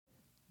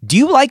Do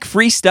you like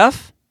free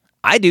stuff?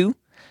 I do.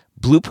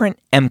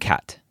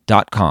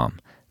 BlueprintMCAT.com.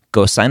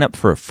 Go sign up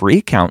for a free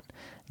account.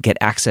 Get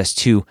access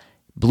to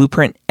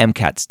Blueprint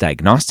MCAT's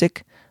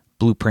diagnostic,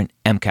 Blueprint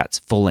MCAT's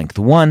full-length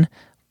 1,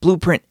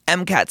 Blueprint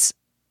MCAT's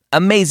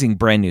amazing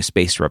brand new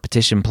spaced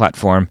repetition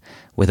platform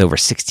with over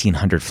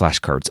 1,600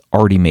 flashcards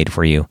already made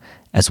for you,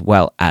 as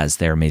well as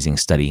their amazing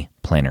study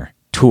planner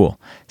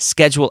tool.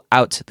 Schedule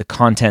out the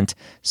content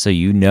so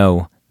you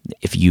know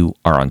if you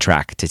are on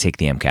track to take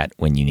the MCAT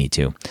when you need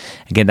to.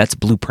 Again, that's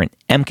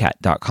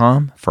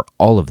BlueprintMCAT.com for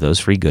all of those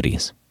free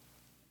goodies.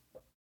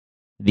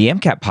 The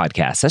MCAT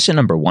Podcast, session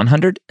number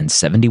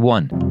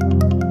 171.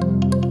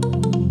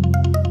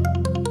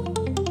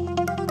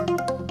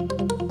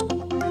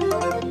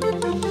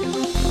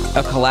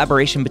 A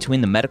collaboration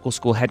between the medical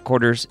school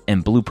headquarters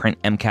and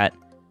Blueprint MCAT.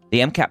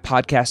 The MCAT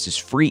Podcast is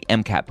free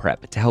MCAT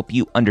prep to help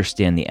you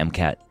understand the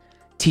MCAT,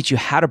 teach you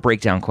how to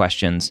break down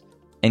questions,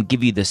 and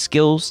give you the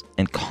skills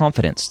and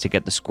confidence to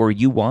get the score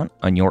you want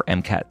on your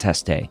MCAT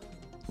test day.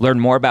 Learn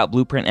more about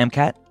Blueprint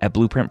MCAT at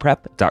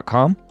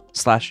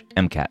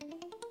blueprintprep.com/MCAT.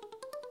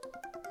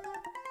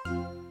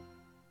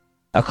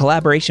 A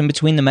collaboration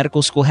between the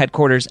medical school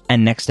headquarters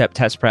and Next Step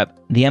Test Prep,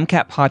 the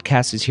MCAT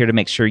Podcast is here to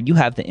make sure you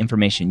have the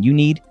information you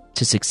need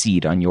to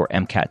succeed on your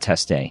MCAT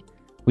test day.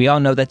 We all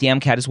know that the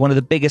MCAT is one of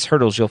the biggest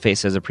hurdles you'll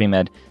face as a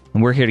pre-med,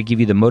 and we're here to give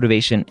you the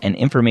motivation and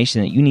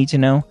information that you need to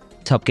know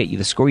to help get you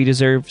the score you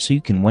deserve so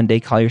you can one day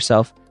call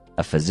yourself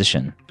a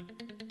physician.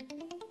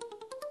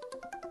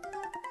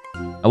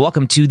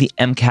 Welcome to the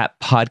MCAT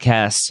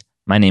Podcast.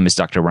 My name is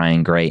Dr.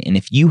 Ryan Gray, and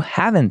if you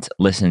haven't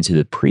listened to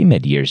the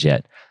pre-med years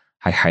yet,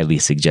 I highly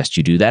suggest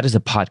you do. That is a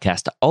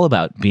podcast all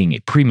about being a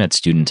pre-med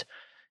student,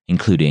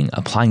 including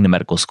applying to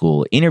medical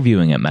school,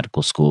 interviewing at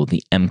medical school,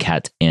 the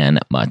MCAT, and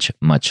much,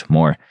 much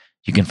more.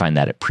 You can find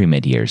that at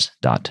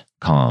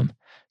premedyears.com.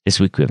 This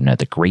week we have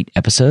another great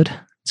episode.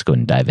 Let's go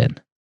and dive in.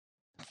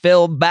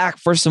 Phil back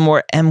for some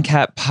more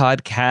MCAT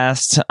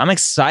podcast. I'm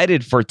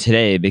excited for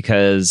today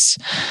because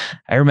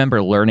I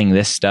remember learning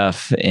this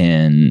stuff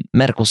in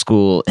medical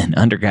school and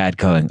undergrad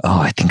going, oh,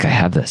 I think I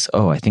have this.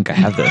 Oh, I think I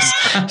have this.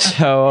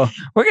 So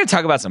we're going to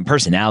talk about some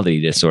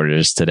personality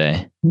disorders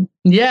today.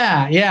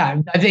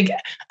 Yeah. I think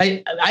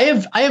I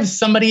have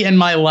somebody in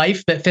my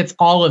life that fits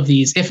all of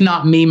these, if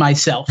not me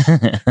myself.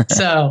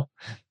 So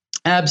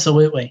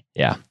absolutely.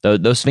 Yeah.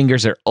 Those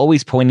fingers are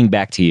always pointing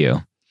back to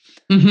you.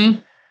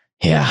 Mm-hmm.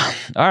 Yeah.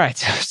 All right.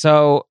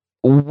 So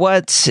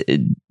what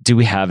do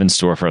we have in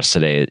store for us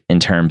today in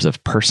terms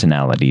of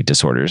personality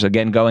disorders?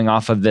 Again, going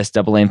off of this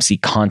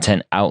AAMC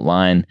content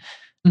outline,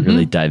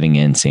 really diving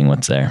in, seeing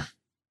what's there.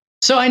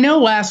 So I know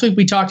last week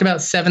we talked about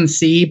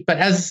 7C, but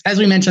as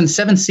we mentioned,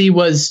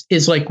 7C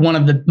is like one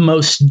of the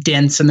most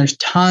dense, and there's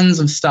tons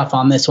of stuff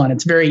on this one.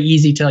 It's very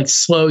easy to like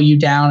slow you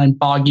down and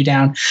bog you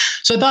down.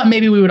 So I thought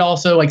maybe we would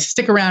also like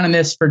stick around in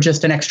this for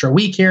just an extra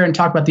week here and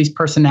talk about these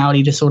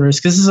personality disorders,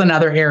 because this is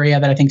another area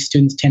that I think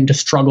students tend to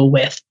struggle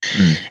with.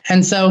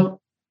 And so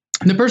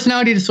the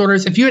personality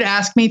disorders, if you had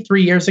asked me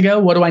 3 years ago,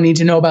 what do I need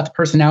to know about the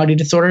personality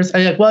disorders? I'd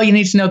be like, well, you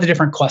need to know the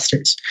different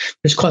clusters.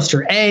 There's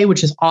cluster A,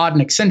 which is odd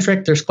and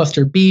eccentric. There's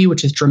cluster B,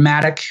 which is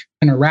dramatic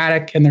and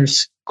erratic. And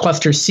there's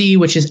cluster C,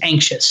 which is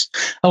anxious.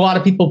 A lot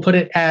of people put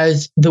it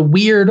as the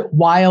weird,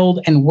 wild,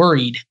 and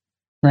worried,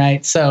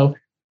 right? So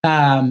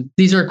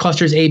these are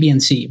clusters A, B,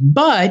 and C.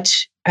 But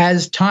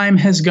as time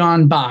has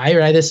gone by,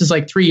 right, this is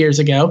like 3 years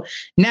ago.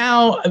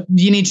 Now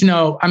you need to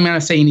know, I'm going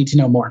to say you need to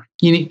know more.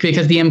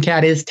 Because the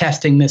MCAT is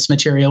testing this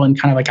material in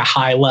kind of like a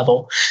high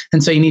level.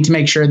 And so you need to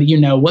make sure that you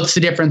know what's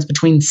the difference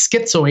between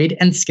schizoid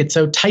and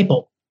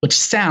schizotypal, which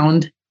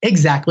sound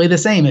exactly the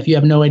same if you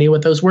have no idea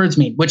what those words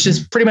mean, which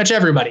is pretty much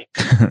everybody,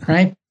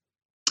 right?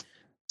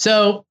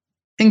 So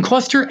in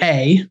cluster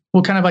A,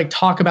 we'll kind of like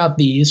talk about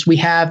these.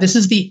 This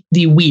is the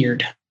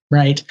weird,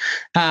 right?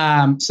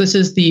 So this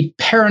is the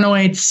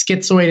paranoid,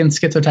 schizoid, and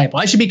schizotypal.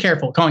 I should be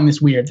careful calling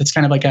this weird. That's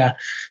kind of like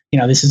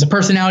this is a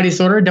personality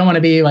disorder. Don't want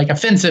to be like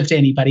offensive to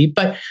anybody,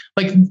 but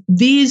like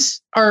these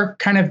are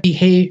kind of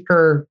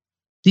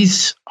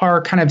these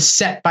are kind of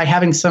set by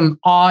having some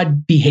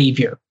odd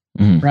behavior,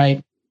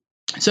 right?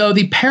 So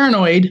the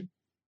paranoid,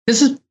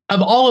 this is,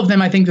 of all of them,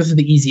 I think this is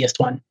the easiest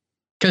one,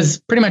 because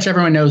pretty much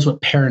everyone knows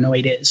what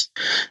paranoid is.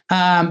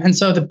 And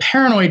so the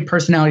paranoid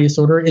personality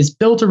disorder is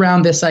built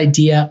around this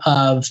idea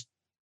of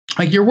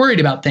like you're worried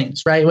about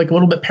things, right? Like a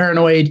little bit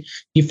paranoid,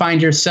 you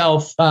find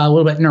yourself a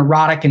little bit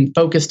neurotic and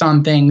focused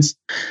on things.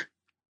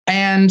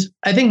 And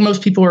I think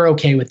most people are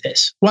okay with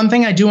this. One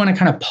thing I do want to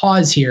kind of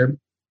pause here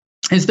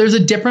is there's a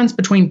difference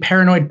between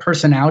paranoid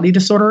personality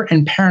disorder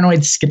and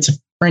paranoid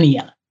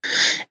schizophrenia.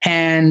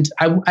 And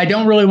I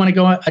don't really want to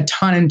go a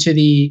ton into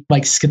the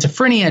like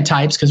schizophrenia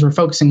types because we're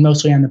focusing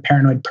mostly on the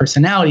paranoid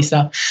personality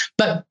stuff.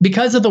 But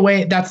because of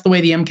that's the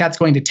way the MCAT's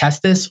going to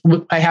test this,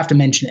 I have to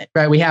mention it,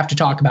 right? We have to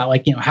talk about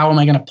like, how am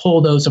I going to pull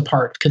those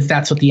apart? Because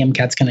that's what the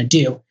MCAT's going to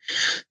do.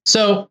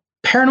 So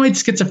paranoid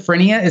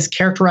schizophrenia is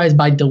characterized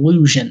by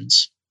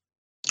delusions,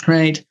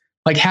 right?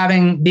 Like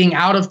being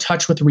out of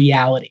touch with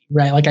reality,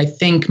 right? Like I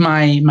think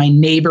my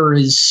neighbor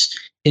is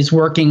is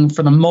working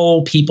for the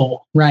mole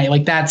people, right?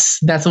 Like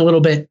that's a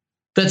little bit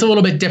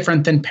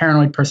different than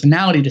paranoid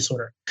personality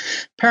disorder.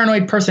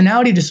 Paranoid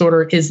personality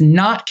disorder is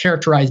not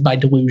characterized by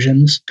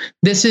delusions.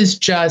 This is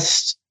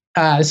just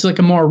this is like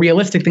a more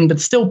realistic thing,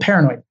 but still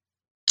paranoid.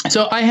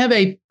 So I have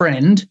a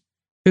friend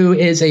who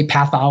is a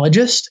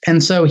pathologist,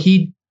 and so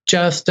he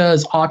just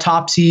does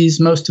autopsies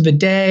most of the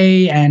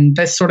day and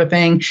this sort of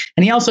thing.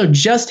 And he also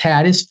just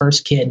had his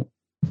first kid.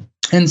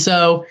 And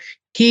so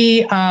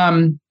he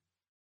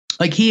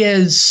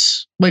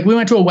is like, we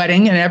went to a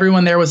wedding and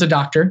everyone there was a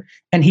doctor,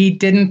 and he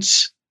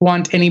didn't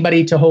want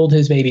anybody to hold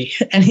his baby.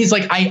 And he's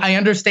like, I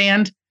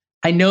understand.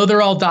 I know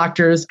they're all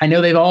doctors. I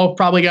know they've all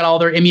probably got all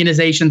their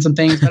immunizations and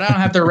things, but I don't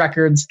have their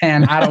records,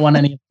 and I don't want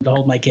anyone to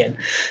hold my kid.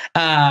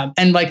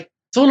 And like,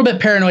 it's a little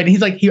bit paranoid. And he's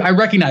like, I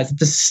recognize that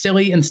this is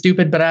silly and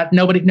stupid, but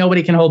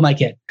nobody can hold my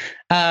kid.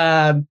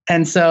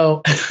 And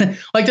so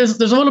like, there's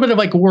a little bit of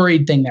like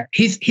worried thing there.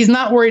 He's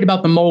not worried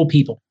about the mole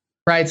people,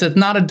 right? So it's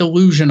not a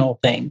delusional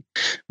thing,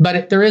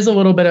 but there is a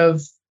little bit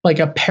of like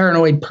a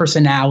paranoid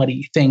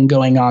personality thing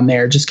going on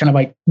there, just kind of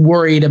like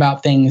worried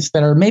about things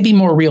that are maybe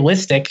more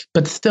realistic,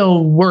 but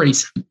still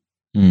worrisome.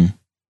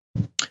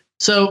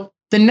 So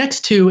the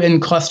next two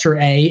in cluster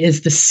A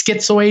is the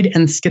schizoid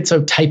and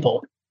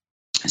schizotypal.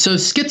 So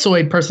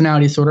schizoid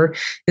personality disorder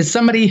is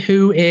somebody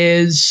who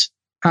is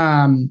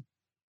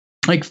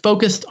like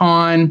focused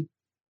on,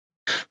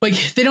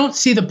 like, they don't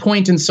see the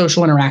point in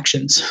social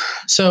interactions.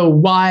 So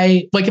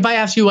why, like, if I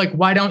ask you, like,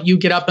 why don't you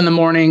get up in the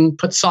morning,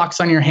 put socks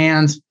on your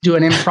hands, do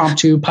an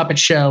impromptu puppet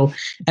show,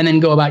 and then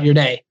go about your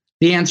day?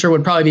 The answer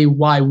would probably be,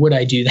 why would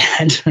I do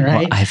that? Right?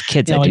 Well, I have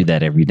kids. You know, I do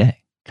that every day.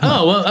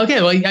 Well,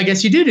 okay. Well, I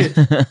guess you do.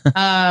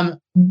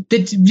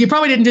 You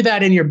probably didn't do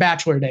that in your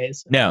bachelor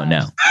days.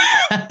 No.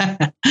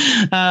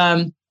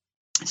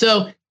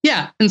 So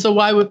yeah. And so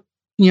why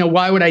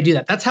would I do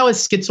that? That's how a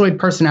schizoid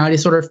personality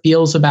disorder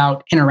feels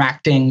about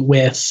interacting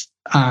with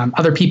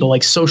other people,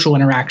 like social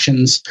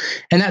interactions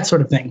and that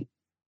sort of thing.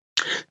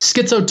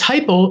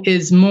 Schizotypal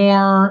is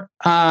more,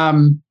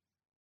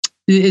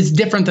 is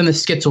different than the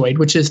schizoid,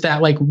 which is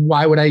that, like,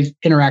 why would I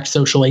interact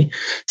socially?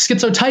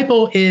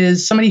 Schizotypal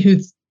is somebody who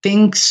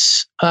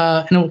thinks in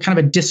a kind of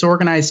a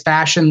disorganized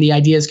fashion. The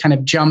ideas kind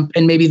of jump,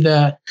 and maybe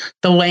the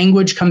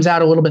language comes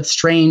out a little bit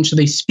strange. So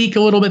they speak a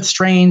little bit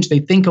strange. They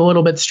think a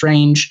little bit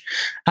strange.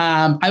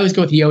 I always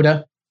go with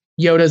Yoda.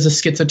 Yoda is a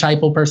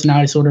schizotypal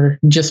personality disorder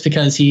just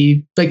because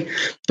he, like,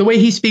 the way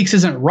he speaks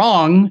isn't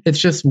wrong. It's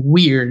just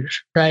weird,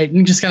 right?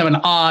 And just kind of an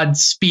odd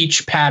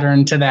speech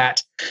pattern to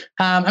that.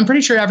 I'm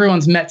pretty sure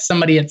everyone's met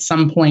somebody at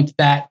some point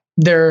that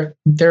their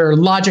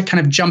logic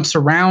kind of jumps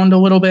around a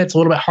little bit. It's a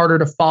little bit harder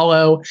to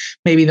follow.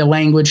 Maybe the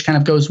language kind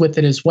of goes with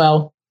it as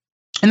well.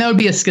 And that would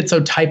be a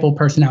schizotypal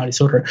personality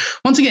disorder.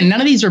 Once again,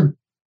 none of these are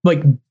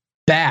like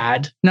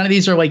bad. None of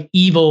these are like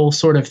evil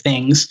sort of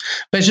things,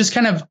 but it's just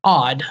kind of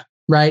odd,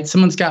 right?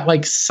 Someone's got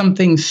like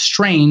something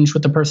strange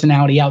with the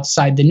personality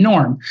outside the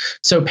norm.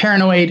 So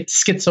paranoid,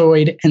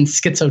 schizoid, and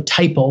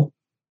schizotypal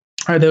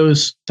are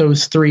those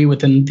three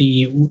within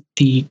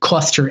the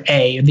cluster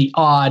A, the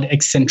odd,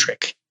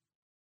 eccentric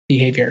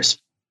behaviors.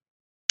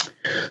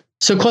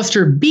 So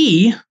cluster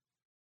B,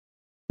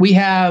 we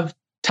have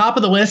top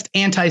of the list,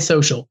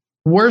 antisocial.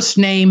 Worst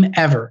name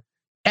ever.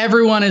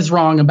 Everyone is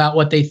wrong about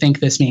what they think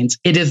this means.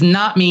 It does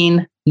not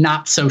mean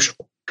not social.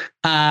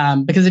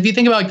 Because if you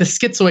think about like the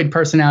schizoid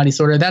personality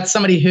disorder, that's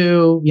somebody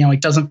who,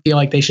 like, doesn't feel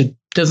like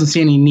doesn't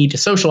see any need to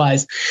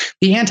socialize.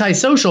 The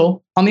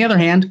antisocial, on the other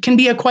hand, can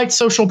be a quite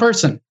social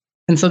person.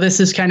 And so this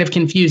is kind of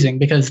confusing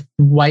because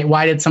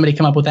why did somebody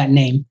come up with that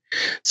name?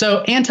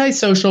 So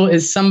antisocial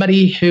is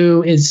somebody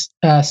who is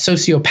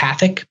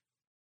sociopathic,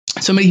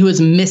 somebody who is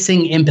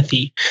missing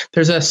empathy.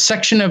 There's a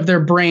section of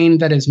their brain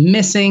that is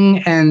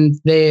missing, and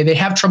they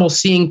have trouble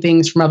seeing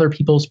things from other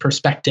people's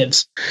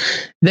perspectives.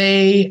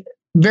 They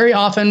very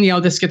often,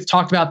 this gets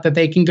talked about, that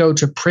they can go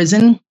to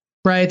prison,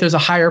 right? There's a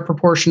higher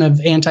proportion of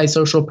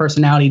antisocial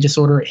personality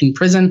disorder in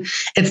prison.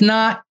 It's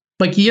not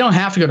like you don't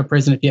have to go to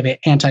prison if you have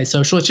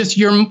antisocial. It's just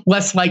you're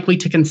less likely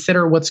to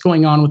consider what's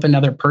going on with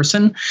another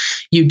person.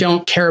 You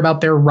don't care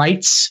about their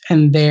rights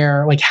and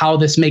their, like, how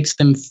this makes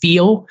them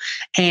feel.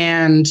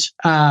 And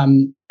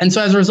so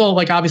as a result,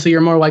 like, obviously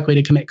you're more likely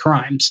to commit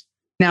crimes.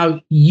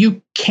 Now,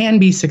 you can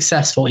be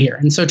successful here.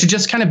 And so to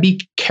just kind of be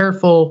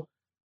careful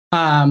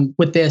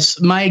with this,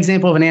 my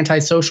example of an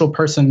antisocial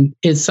person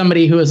is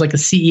somebody who is like a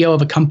CEO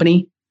of a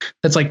company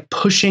that's like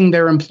pushing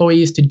their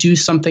employees to do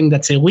something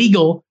that's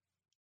illegal,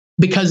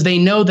 because they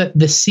know that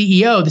the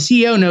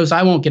CEO knows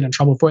I won't get in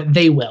trouble for it.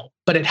 They will,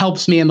 but it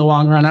helps me in the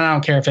long run. And I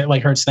don't care if it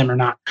like hurts them or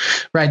not,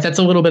 right? That's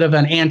a little bit of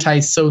an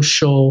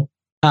antisocial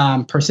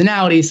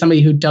personality,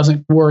 somebody who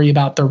doesn't worry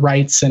about the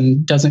rights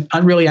and doesn't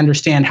really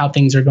understand how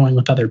things are going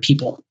with other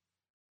people.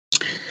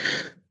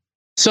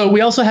 So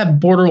we also have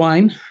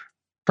borderline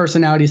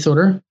personality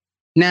disorder.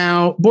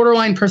 Now,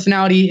 borderline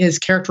personality is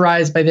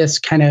characterized by this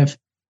kind of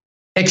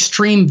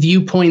extreme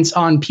viewpoints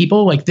on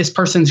people, like this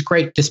person's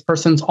great, this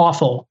person's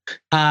awful,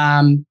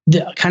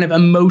 the kind of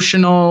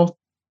emotional,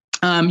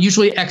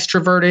 usually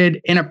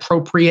extroverted,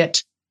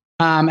 inappropriate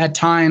at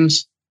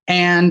times,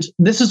 And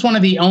this is one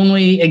of the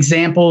only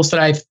examples that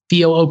I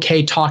feel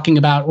okay talking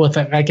about with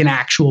like an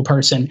actual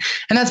person.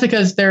 And that's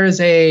because there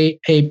is a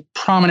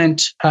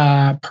prominent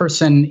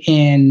person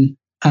in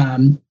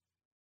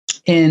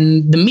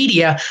the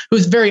media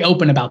who's very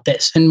open about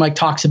this and like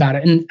talks about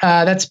it. And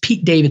that's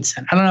Pete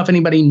Davidson. I don't know if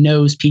anybody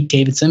knows Pete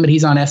Davidson, but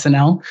he's on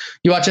SNL.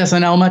 You watch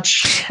SNL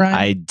much, Ryan?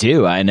 I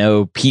do. I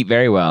know Pete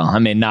very well. I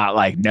mean, not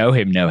like know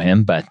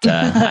him, but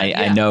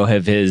I know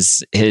of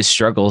his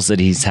struggles that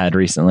he's had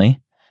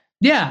recently.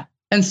 Yeah.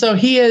 And so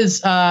he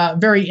is a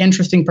very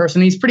interesting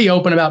person. He's pretty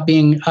open about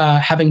being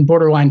having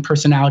borderline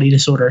personality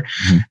disorder.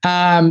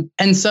 And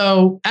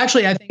so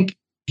actually, I think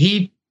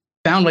he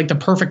found like the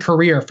perfect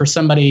career for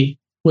somebody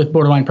with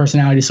borderline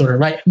personality disorder,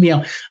 right?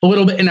 A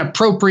little bit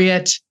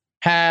inappropriate,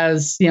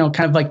 has, kind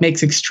of like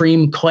makes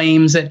extreme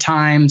claims at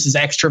times, is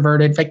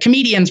extroverted. Like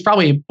comedian's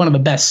probably one of the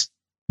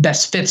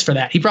best fits for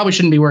that. He probably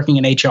shouldn't be working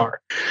in HR.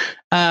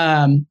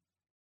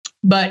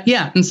 But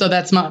yeah, and so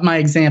that's my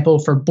example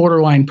for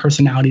borderline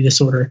personality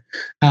disorder.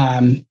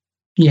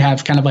 You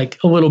have kind of like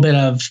a little bit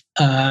of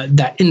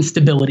that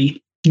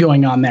instability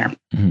going on there.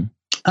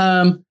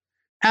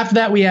 After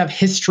that, we have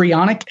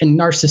histrionic and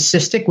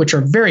narcissistic, which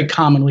are very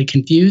commonly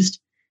confused.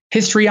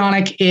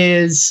 Histrionic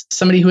is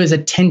somebody who is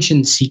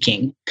attention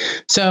seeking.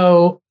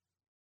 So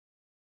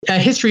a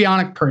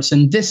histrionic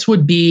person, this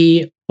would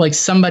be like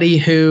somebody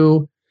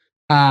who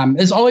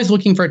is always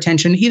looking for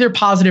attention, either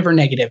positive or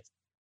negative.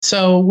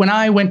 So when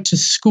I went to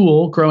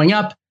school growing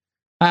up,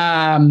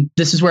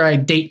 this is where I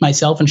date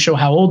myself and show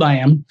how old I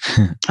am.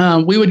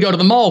 We would go to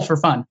the mall for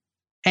fun.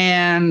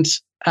 And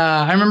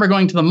I remember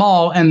going to the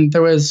mall, and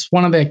there was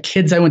one of the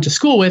kids I went to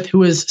school with who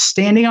was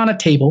standing on a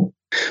table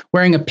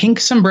wearing a pink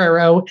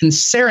sombrero and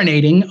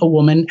serenading a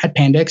woman at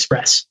Panda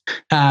Express,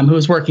 who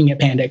was working at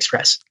Panda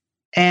Express.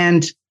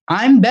 And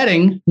I'm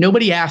betting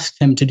nobody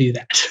asked him to do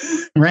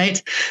that,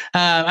 right?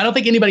 I don't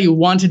think anybody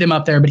wanted him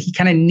up there, but he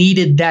kind of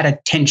needed that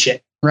attention,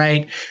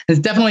 right? There's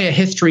definitely a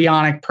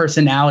histrionic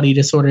personality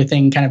disorder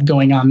thing kind of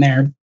going on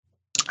there.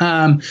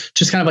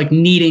 Just kind of like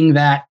needing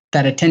that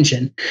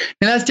attention.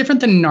 Now that's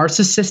different than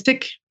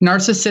narcissistic.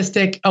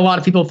 Narcissistic, a lot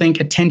of people think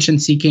attention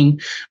seeking,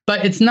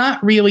 but it's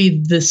not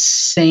really the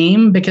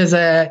same, because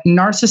a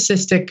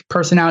narcissistic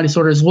personality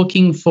disorder is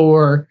looking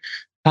for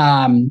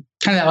kind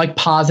of that like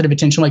positive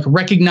attention, like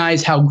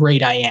recognize how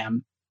great I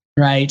am,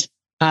 right?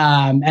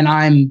 And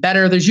I'm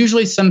better. There's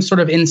usually some sort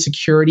of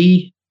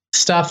insecurity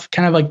stuff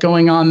kind of like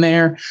going on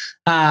there.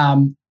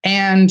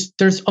 And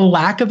there's a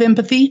lack of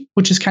empathy,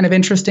 which is kind of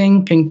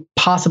interesting and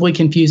possibly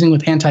confusing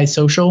with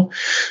antisocial,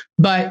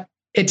 but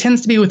it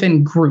tends to be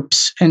within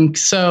groups. And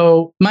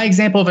so my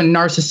example of a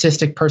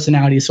narcissistic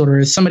personality disorder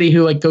is somebody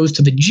who like goes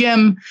to the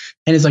gym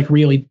and is like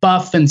really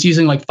buff and is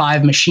using like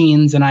 5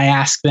 machines. And I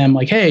ask them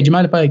like, hey, do you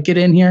mind if I get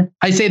in here?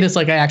 I say this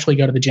like I actually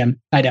go to the gym.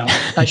 I don't.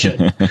 I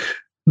should.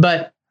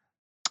 But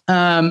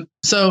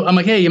so I'm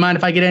like, hey, you mind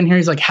if I get in here?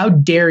 He's like, how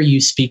dare you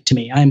speak to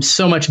me? I am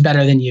so much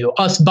better than you.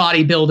 Us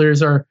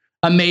bodybuilders are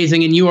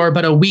amazing, and you are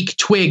but a weak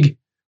twig,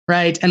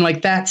 right? And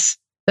like that's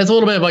a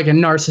little bit of like a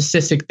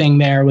narcissistic thing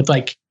there with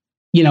like,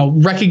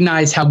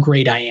 recognize how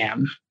great I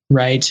am,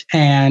 right?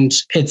 And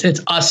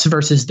it's us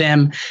versus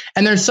them.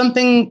 And there's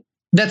something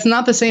that's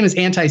not the same as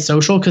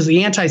antisocial, because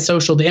the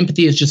antisocial, the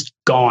empathy is just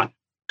gone,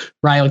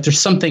 right? Like there's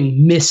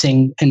something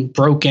missing and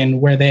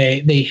broken where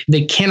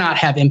they cannot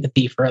have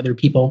empathy for other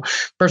people,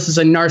 versus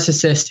a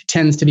narcissist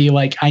tends to be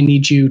like, I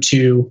need you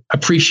to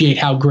appreciate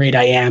how great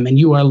I am, and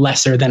you are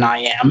lesser than I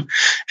am.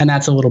 And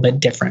that's a little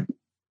bit different.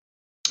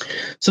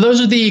 So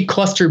those are the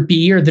cluster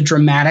B, or the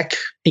dramatic,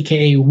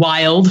 aka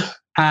wild.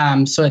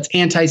 So it's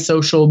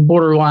antisocial,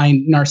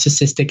 borderline,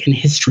 narcissistic, and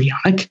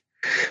histrionic,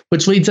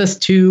 which leads us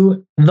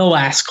to the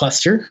last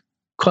cluster.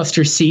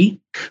 Cluster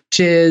C, which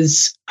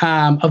is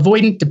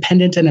avoidant,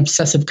 dependent, and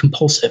obsessive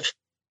compulsive.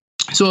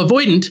 So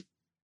avoidant,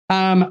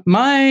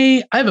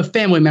 I have a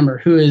family member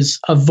who is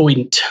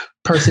avoidant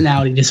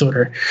personality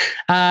disorder.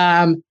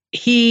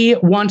 He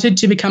wanted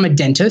to become a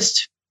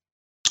dentist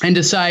and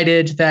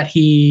decided that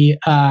he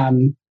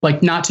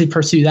not to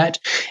pursue that.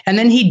 And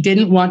then he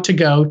didn't want to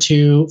go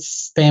to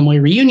family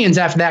reunions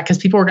after that because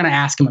people were going to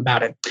ask him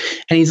about it.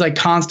 And he's like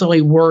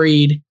constantly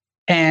worried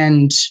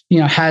and,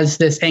 has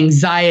this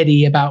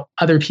anxiety about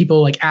other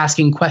people like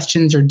asking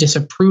questions or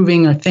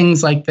disapproving or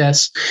things like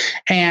this.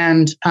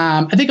 And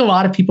I think a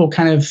lot of people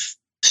kind of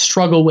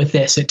struggle with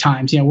this at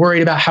times,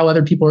 worried about how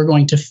other people are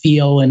going to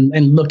feel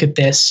and look at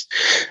this.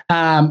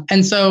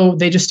 And so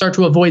they just start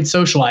to avoid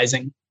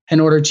socializing in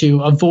order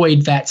to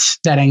avoid that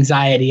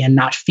anxiety and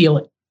not feel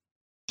it.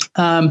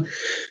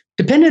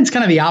 Dependent's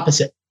kind of the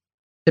opposite.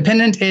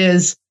 Dependent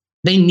is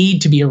they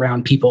need to be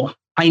around people.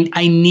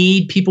 I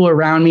need people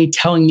around me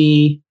telling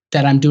me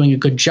that I'm doing a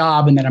good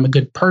job and that I'm a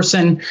good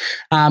person.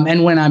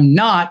 And when I'm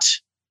not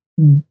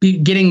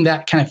getting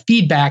that kind of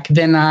feedback,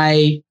 then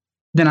I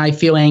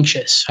feel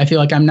anxious. I feel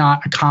like I'm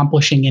not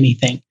accomplishing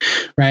anything,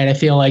 right? I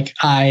feel like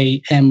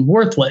I am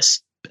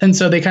worthless. And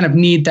so they kind of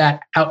need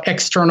that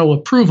external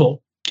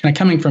approval kind of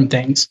coming from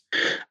things.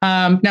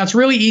 Now, it's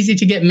really easy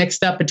to get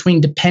mixed up between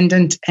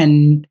dependent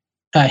and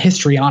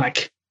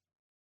histrionic,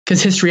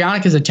 because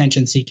histrionic is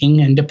attention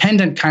seeking and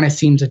dependent kind of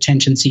seems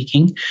attention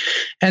seeking.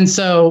 And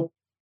so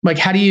like,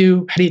 how do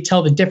you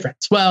tell the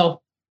difference?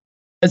 Well,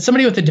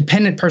 somebody with a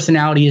dependent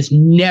personality is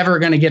never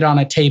going to get on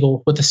a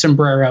table with a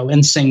sombrero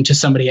and sing to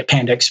somebody at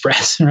Panda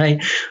Express,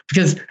 right?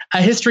 Because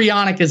a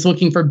histrionic is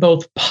looking for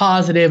both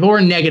positive or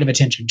negative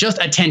attention, just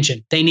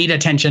attention. They need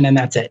attention and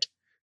that's it.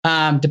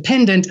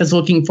 Dependent is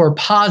looking for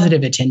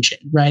positive attention,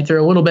 right? They're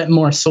a little bit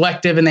more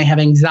selective and they have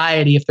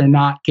anxiety if they're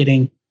not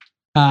getting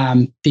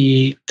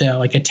the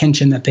like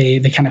attention that they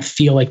kind of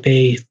feel like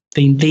they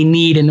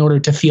need in order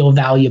to feel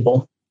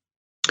valuable.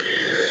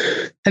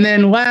 And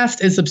then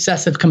last is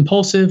obsessive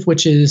compulsive,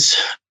 which is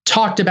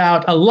talked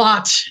about a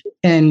lot.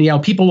 And,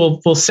 people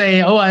will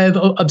say, oh, I have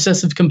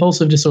obsessive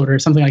compulsive disorder or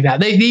something like that.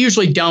 They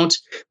usually don't.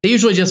 They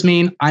usually just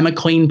mean I'm a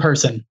clean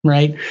person,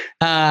 right?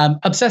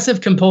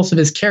 Obsessive compulsive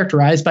is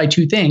characterized by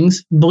two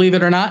things. Believe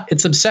it or not,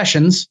 it's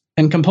obsessions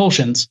and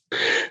compulsions.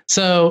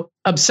 So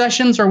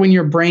obsessions are when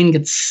your brain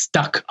gets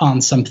stuck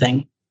on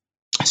something.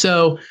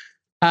 So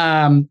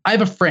I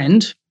have a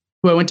friend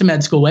who I went to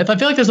med school with. I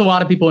feel like there's a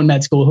lot of people in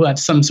med school who have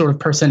some sort of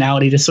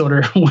personality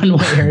disorder one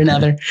way or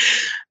another.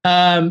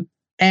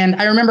 And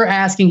I remember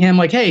asking him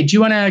like, hey, do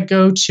you want to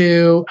go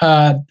to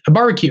a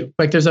barbecue?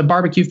 Like there's a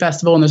barbecue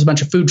festival and there's a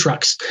bunch of food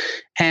trucks.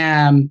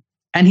 And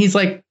he's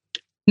like,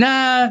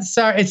 nah,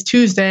 sorry, it's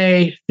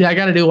Tuesday. Yeah, I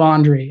got to do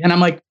laundry. And I'm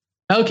like,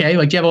 okay,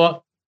 like do you have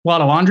a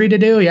lot of laundry to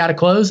do? You out of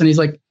clothes? And he's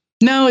like,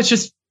 no,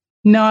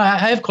 I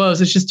have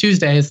clothes. It's just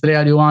Tuesday. It's the day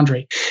I do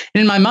laundry.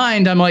 And in my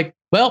mind, I'm like,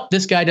 well,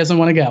 this guy doesn't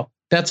want to go.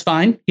 That's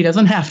fine. He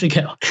doesn't have to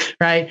go,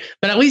 right?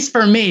 But at least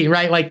for me,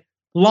 right? Like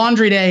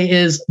laundry day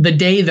is the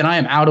day that I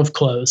am out of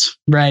clothes,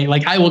 right?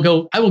 Like I will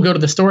go to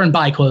the store and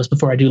buy clothes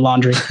before I do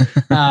laundry,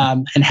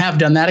 and have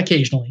done that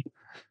occasionally.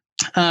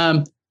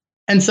 And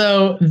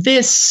so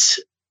this,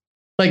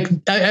 like,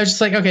 I was just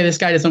like, okay, this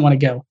guy doesn't want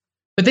to go.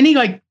 But then he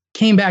like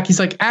came back. He's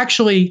like,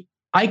 actually,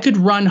 I could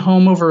run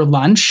home over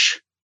lunch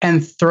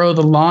and throw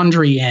the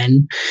laundry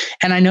in.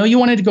 And I know you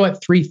wanted to go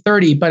at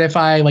 3:30, but if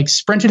I like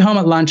sprinted home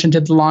at lunch and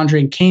did the laundry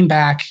and came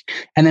back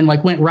and then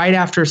like went right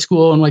after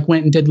school and like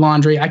went and did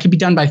laundry, I could be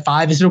done by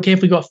 5. Is it okay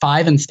if we go at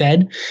 5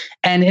 instead?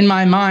 And in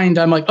my mind,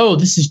 I'm like, oh,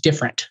 this is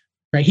different,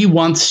 right? He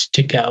wants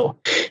to go,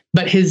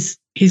 but he's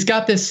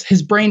got this,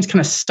 his brain's kind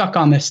of stuck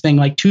on this thing.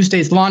 Like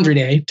Tuesday's laundry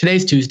day.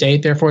 Today's Tuesday.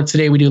 Therefore it's the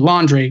day we do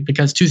laundry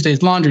because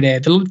Tuesday's laundry day.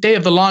 The day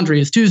of the laundry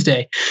is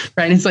Tuesday,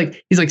 right? And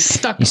he's like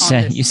stuck on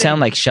this. You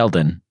sound like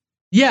Sheldon.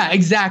 Yeah,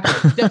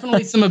 exactly.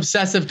 Definitely some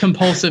obsessive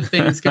compulsive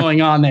things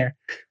going on there.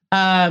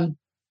 And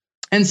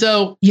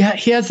so, yeah,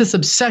 he has this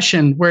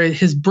obsession where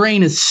his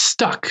brain is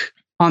stuck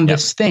on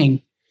this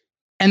thing.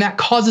 And that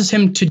causes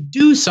him to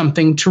do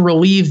something to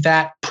relieve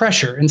that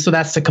pressure. And so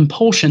that's the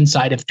compulsion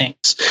side of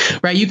things,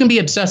 right? You can be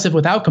obsessive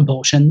without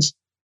compulsions.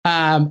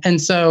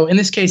 And so in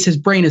this case, his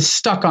brain is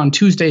stuck on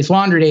Tuesday's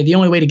laundry day. The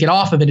only way to get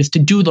off of it is to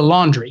do the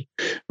laundry,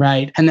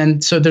 right? And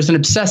then, so there's an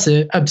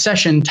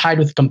obsession tied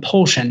with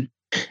compulsion.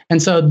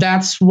 And so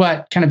that's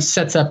what kind of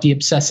sets up the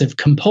obsessive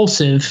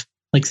compulsive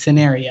like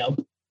scenario.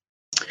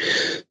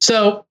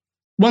 So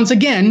once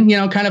again,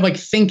 kind of like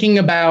thinking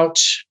about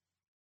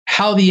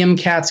how the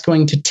MCAT's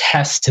going to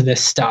test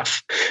this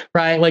stuff,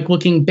 right? Like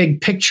looking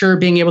big picture,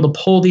 being able to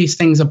pull these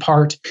things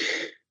apart.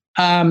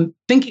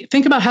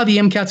 Think about how the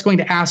MCAT's going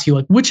to ask you,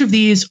 like which of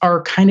these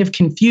are kind of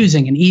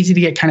confusing and easy to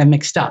get kind of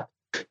mixed up.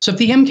 So if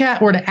the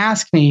MCAT were to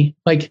ask me,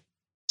 like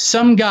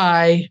some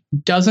guy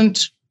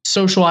doesn't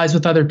socialize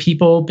with other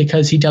people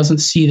because he doesn't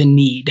see the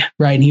need,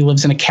 right? And he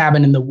lives in a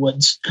cabin in the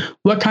woods.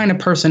 What kind of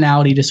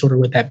personality disorder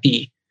would that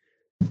be?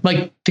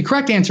 Like the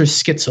correct answer is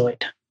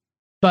schizoid,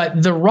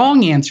 but the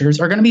wrong answers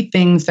are going to be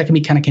things that can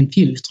be kind of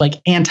confused, like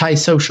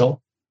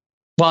antisocial.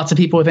 Lots of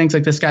people who think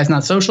like this guy's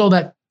not social,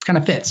 that kind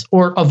of fits,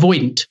 or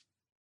avoidant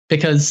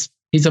because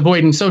he's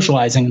avoiding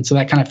socializing. And so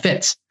that kind of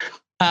fits.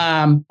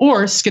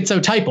 Or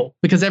schizotypal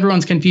because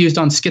everyone's confused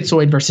on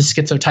schizoid versus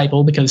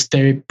schizotypal because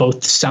they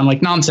both sound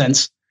like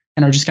nonsense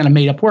and are just kind of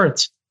made up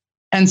words.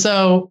 And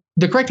so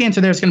the correct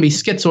answer there is going to be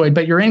schizoid,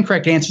 but your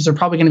incorrect answers are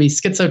probably going to be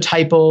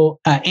schizotypal,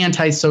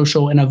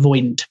 antisocial, and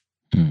avoidant.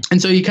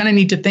 And so you kind of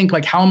need to think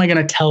like, how am I going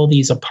to tell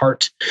these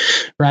apart,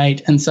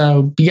 right? And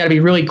so you got to be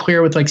really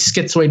clear with like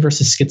schizoid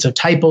versus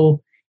schizotypal.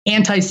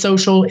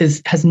 Antisocial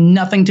has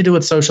nothing to do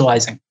with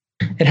socializing.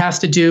 It has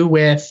to do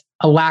with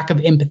a lack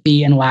of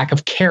empathy and lack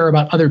of care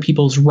about other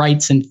people's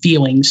rights and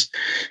feelings.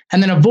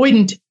 And then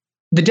avoidant,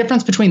 the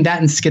difference between that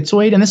and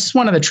schizoid, and this is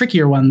one of the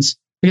trickier ones,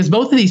 because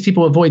both of these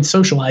people avoid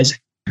socializing.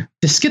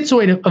 The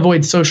schizoid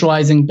avoids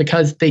socializing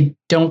because they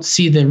don't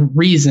see the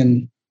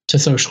reason to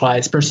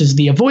socialize versus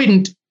the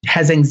avoidant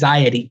has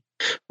anxiety,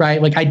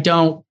 right? Like I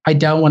don't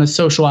want to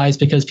socialize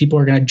because people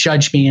are going to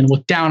judge me and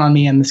look down on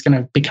me and it's going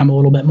to become a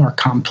little bit more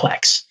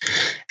complex.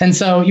 And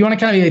so you want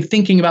to kind of be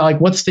thinking about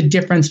like, what's the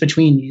difference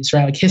between these,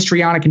 right? Like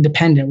histrionic and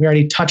dependent. We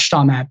already touched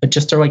on that, but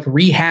just to like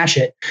rehash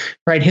it,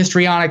 right?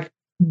 Histrionic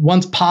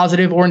wants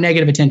positive or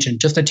negative attention,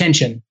 just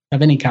attention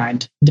of any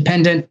kind.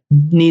 Dependent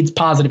needs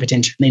positive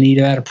attention. They need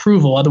that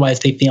approval. Otherwise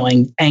they're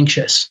feeling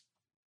anxious.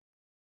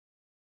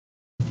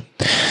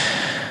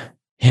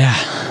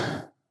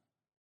 Yeah.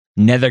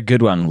 Another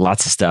good one.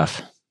 Lots of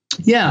stuff.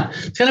 Yeah.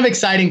 It's kind of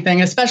exciting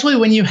thing, especially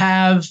when you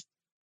have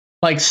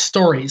like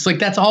stories. Like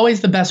that's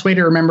always the best way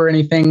to remember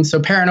anything. So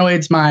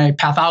paranoid's my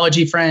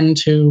pathology friend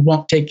who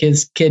won't take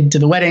his kid to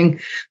the wedding.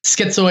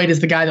 Schizoid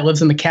is the guy that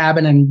lives in the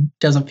cabin and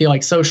doesn't feel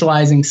like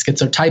socializing.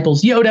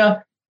 Schizotypal's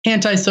Yoda.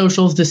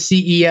 Antisocial's the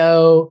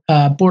CEO.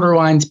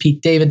 Borderline's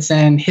Pete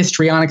Davidson.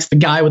 Histrionic's the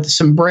guy with the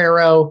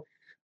sombrero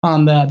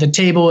on the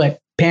table at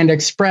Panda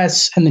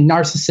Express. And the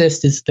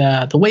narcissist is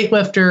the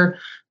weightlifter.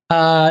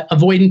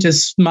 Avoidant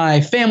is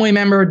my family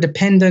member.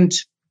 Dependent,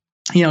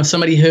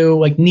 somebody who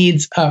like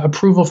needs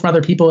approval from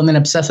other people. And then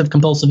obsessive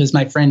compulsive is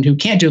my friend who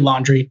can't do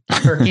laundry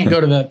or can't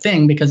go to the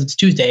thing because it's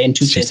Tuesday and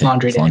Tuesday's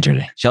laundry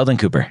day. Sheldon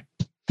Cooper.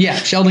 Yeah,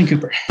 Sheldon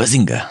Cooper.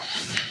 Bazinga,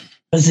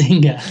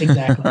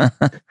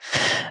 exactly.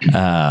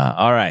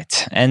 All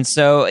right. And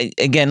so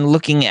again,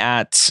 looking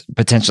at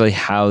potentially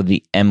how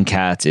the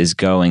MCAT is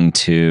going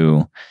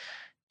to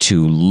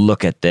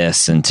look at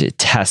this and to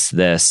test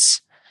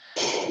this,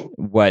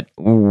 what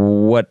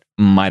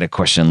might a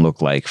question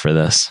look like for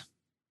this?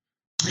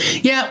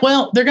 Yeah,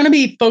 well, they're going to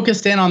be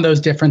focused in on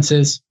those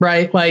differences,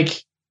 right?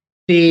 Like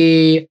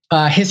the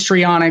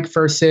histrionic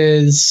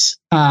versus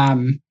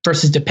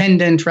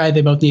dependent, right?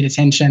 They both need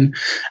attention.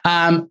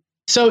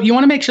 So you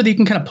want to make sure that you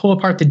can kind of pull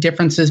apart the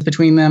differences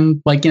between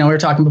them. Like, we were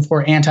talking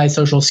before,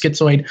 antisocial,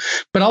 schizoid,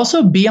 but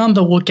also be on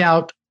the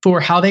lookout for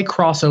how they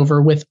cross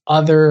over with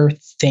other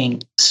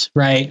things,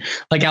 right?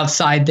 Like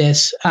outside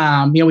this,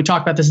 we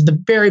talked about this at the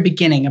very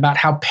beginning about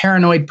how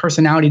paranoid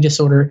personality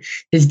disorder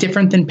is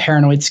different than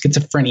paranoid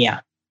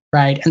schizophrenia,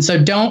 right? And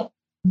so don't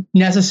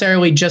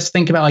necessarily just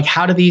think about like,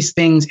 how do these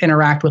things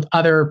interact with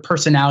other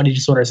personality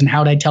disorders and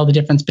how do I tell the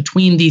difference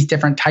between these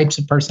different types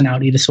of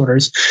personality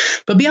disorders?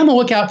 But be on the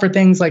lookout for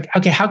things like,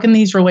 okay, how can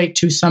these relate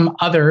to some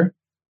other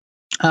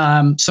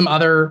kind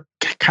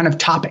of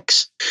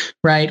topics,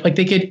 right? Like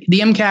the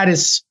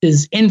MCAT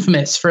is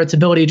infamous for its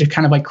ability to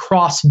kind of like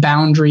cross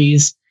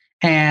boundaries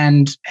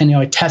and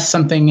test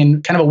something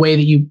in kind of a way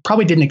that you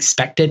probably didn't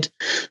expect it.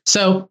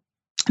 So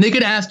they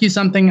could ask you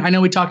something. I know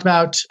we talked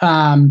about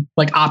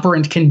like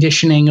operant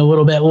conditioning a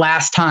little bit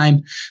last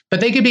time, but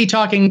they could be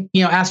talking,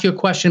 ask you a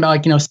question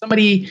about like,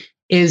 somebody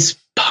is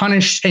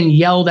punished and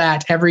yelled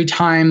at every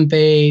time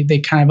they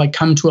kind of like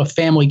come to a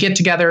family get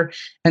together.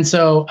 And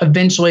so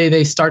eventually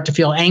they start to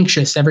feel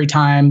anxious every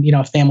time,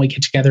 a family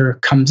get together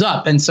comes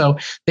up. And so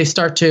they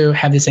start to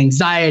have this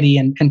anxiety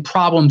and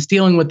problems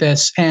dealing with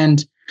this.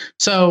 And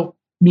so,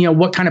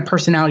 what kind of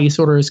personality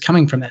disorder is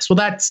coming from this? Well,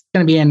 that's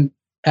going to be an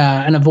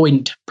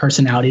avoidant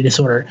personality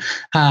disorder.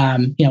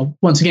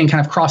 Once again,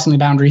 kind of crossing the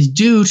boundaries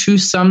due to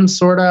some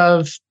sort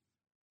of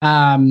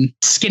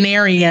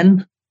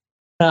Skinnerian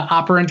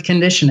operant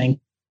conditioning.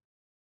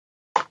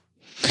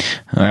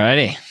 All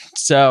righty.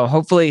 So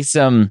hopefully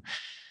some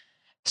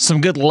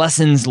good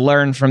lessons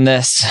learned from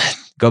this.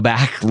 Go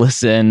back,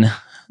 listen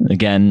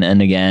again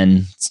and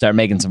again, start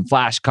making some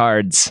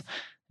flashcards,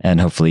 and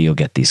hopefully you'll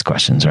get these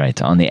questions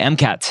right on the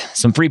MCAT.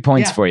 Some free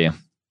points for you.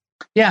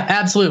 Yeah,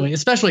 absolutely.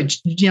 Especially,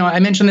 I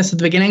mentioned this at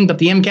the beginning, but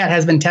the MCAT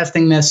has been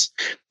testing this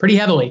pretty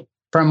heavily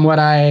from what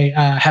I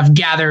have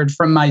gathered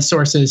from my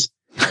sources.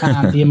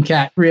 The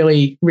MCAT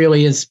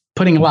really is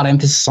putting a lot of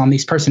emphasis on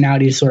these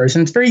personality disorders,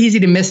 and it's very easy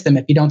to miss them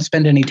if you don't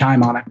spend any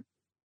time on it.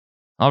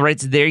 All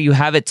right, so there you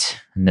have it.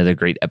 Another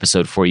great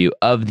episode for you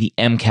of the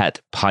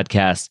MCAT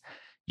podcast.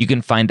 You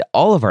can find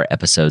all of our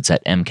episodes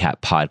at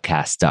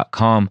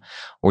mcatpodcast.com,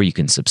 or you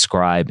can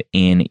subscribe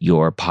in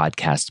your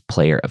podcast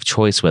player of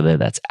choice, whether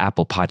that's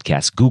Apple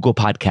Podcasts, Google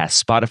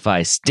Podcasts,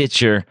 Spotify,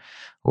 Stitcher,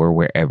 or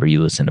wherever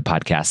you listen to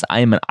podcasts.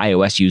 I am an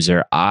iOS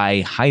user.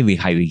 I highly,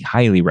 highly,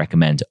 highly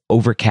recommend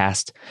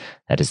Overcast.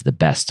 That is the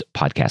best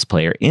podcast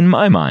player in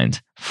my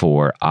mind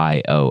for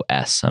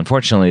iOS.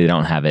 Unfortunately, they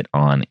don't have it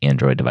on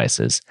Android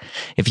devices.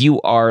 If you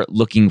are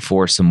looking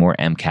for some more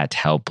MCAT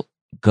help,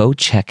 go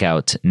check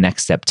out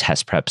Next Step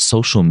Test Prep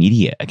social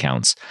media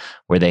accounts,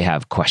 where they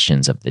have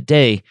questions of the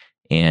day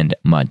and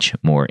much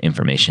more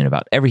information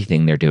about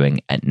everything they're doing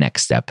at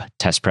Next Step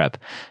Test Prep.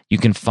 You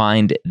can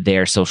find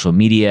their social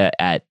media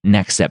at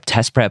Next Step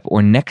Test Prep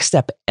or Next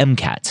Step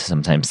MCAT.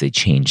 Sometimes they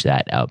change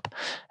that up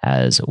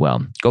as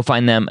well. Go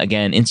find them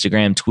again,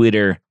 Instagram,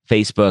 Twitter,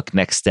 Facebook,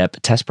 Next Step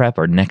Test Prep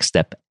or Next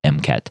Step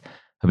MCAT.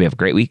 Hope you have a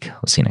great week.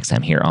 We'll see you next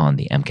time here on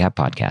the MCAT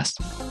podcast.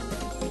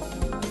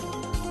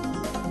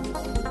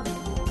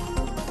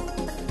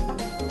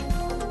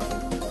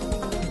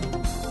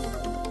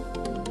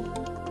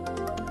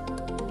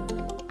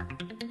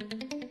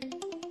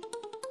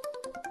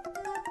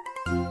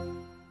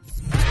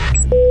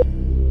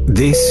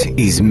 This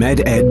is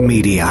MedEd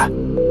Media.